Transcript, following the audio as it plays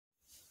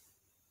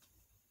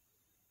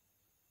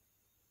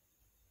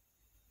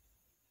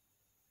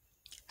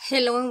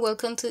Hello and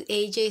welcome to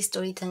AJ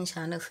Storytime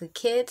channel for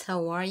kids.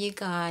 How are you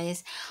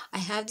guys? I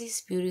have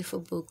this beautiful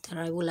book that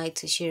I would like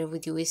to share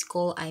with you. It's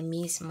called I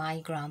Miss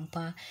My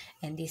Grandpa,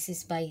 and this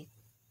is by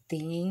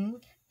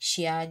Ding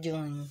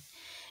Xiaojun.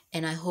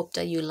 And I hope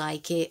that you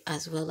like it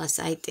as well as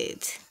I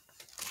did.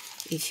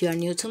 If you are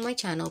new to my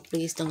channel,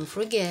 please don't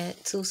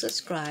forget to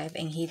subscribe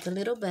and hit the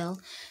little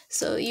bell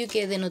so you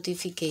get the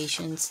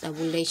notifications that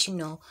will let you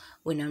know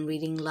when I'm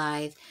reading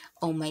live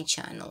on my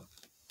channel.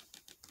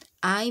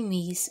 I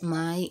Miss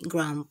My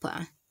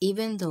Grandpa,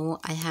 Even Though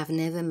I Have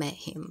Never Met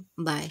Him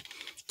by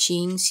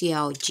Qin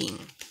Xiaojing.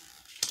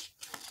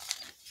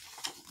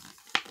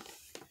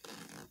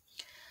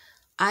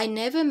 I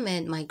never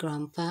met my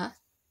grandpa.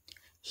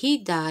 He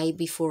died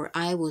before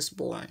I was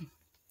born.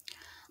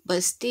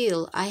 But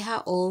still, I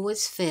have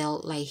always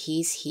felt like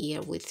he's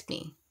here with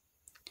me.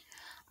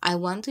 I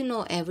want to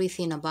know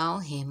everything about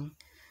him,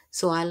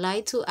 so I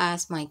like to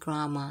ask my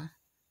grandma,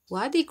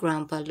 what did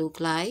grandpa look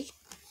like?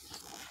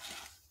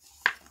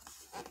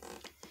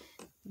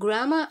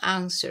 Grandma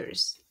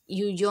answers,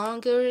 your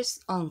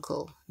youngest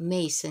uncle,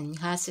 Mason,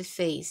 has a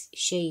face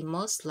shaped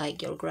much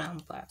like your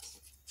grandpa.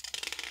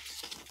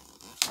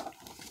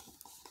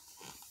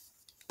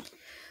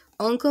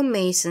 Uncle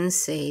Mason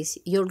says,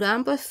 your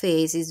grandpa's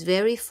face is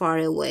very far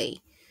away,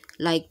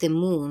 like the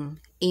moon,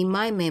 in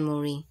my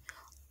memory,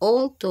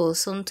 although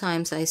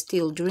sometimes I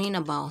still dream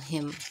about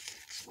him.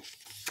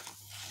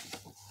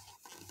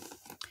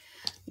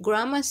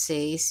 Grandma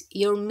says,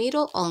 your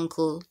middle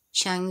uncle,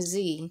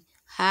 Changzi,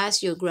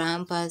 has your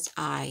grandpa's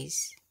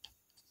eyes.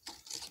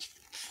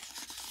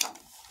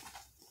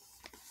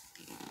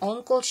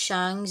 Uncle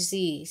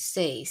Shang-Zi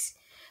says,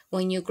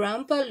 when your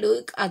grandpa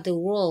looked at the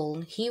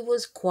world, he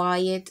was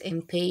quiet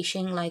and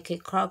patient like a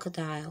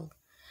crocodile.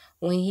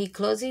 When he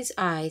closed his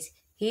eyes,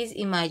 his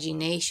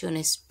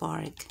imagination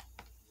sparked.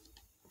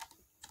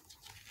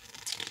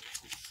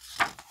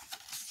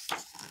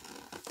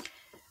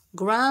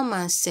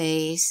 Grandma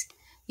says,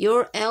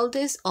 your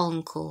eldest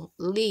uncle,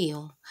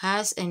 Leo,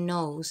 has a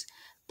nose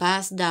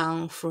passed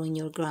down from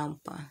your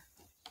grandpa.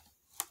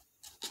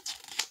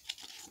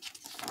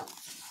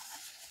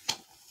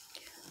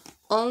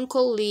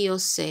 Uncle Leo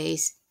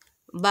says,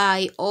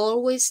 by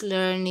always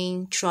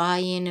learning,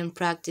 trying, and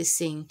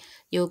practicing,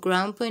 your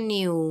grandpa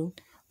knew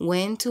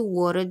when to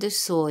water the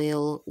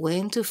soil,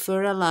 when to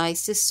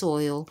fertilize the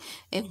soil,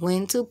 and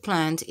when to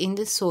plant in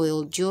the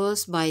soil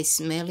just by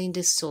smelling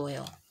the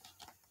soil.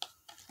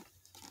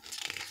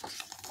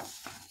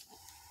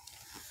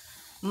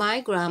 My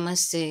grandma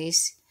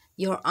says,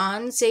 your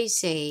Aunt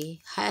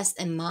Zay has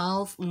a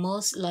mouth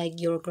most like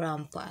your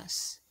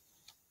grandpa's.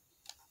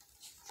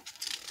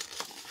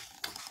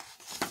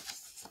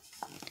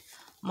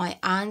 My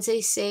Aunt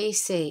Zay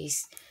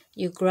says,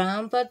 your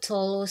grandpa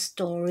told us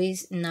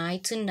stories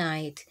night to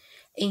night.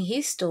 In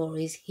his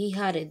stories, he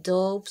had a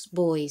dog's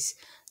voice,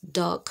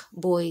 duck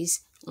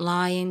voice,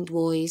 lion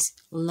voice,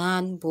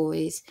 land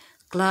voice,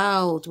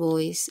 cloud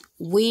voice,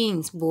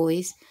 wind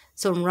voice,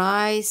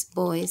 sunrise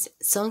voice,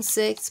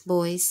 sunset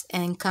voice,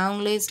 and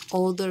countless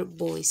other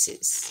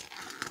voices.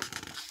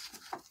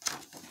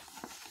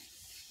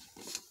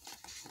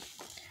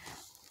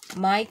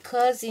 My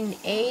cousin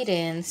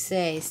Aiden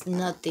says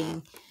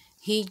nothing.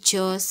 He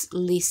just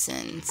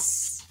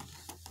listens.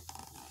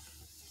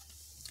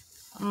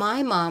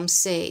 My mom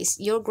says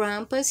your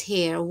grandpa's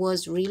hair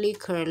was really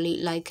curly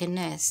like a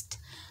nest.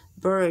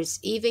 Birds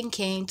even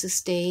came to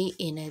stay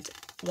in it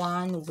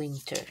one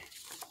winter.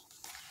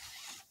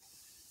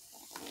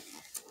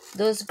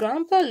 Does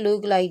grandpa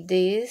look like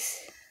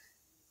this?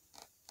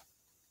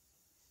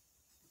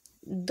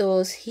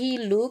 Does he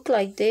look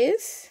like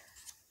this?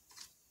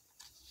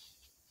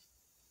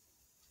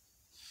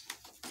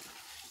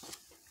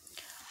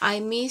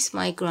 I miss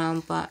my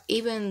grandpa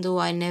even though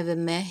I never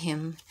met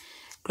him.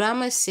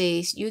 Grandma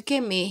says you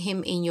can meet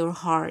him in your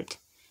heart.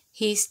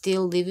 He's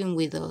still living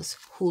with us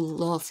who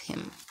love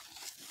him.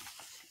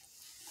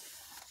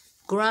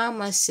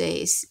 Grandma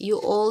says you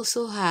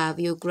also have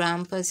your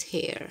grandpa's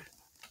hair.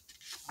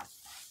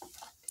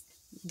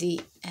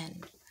 The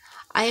end.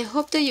 I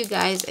hope that you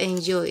guys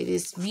enjoy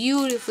this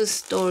beautiful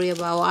story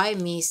about I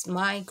miss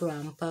my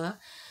grandpa.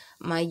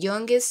 My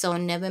youngest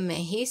son never met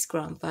his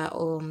grandpa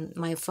or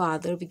my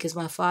father because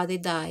my father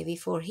died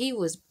before he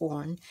was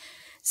born.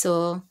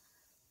 So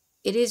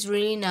it is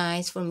really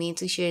nice for me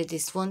to share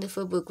this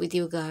wonderful book with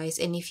you guys.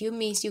 And if you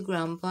miss your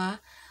grandpa,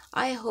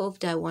 I hope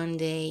that one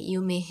day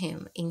you meet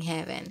him in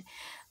heaven.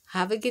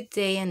 Have a good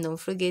day and don't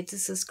forget to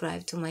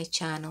subscribe to my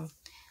channel.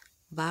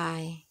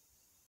 Bye.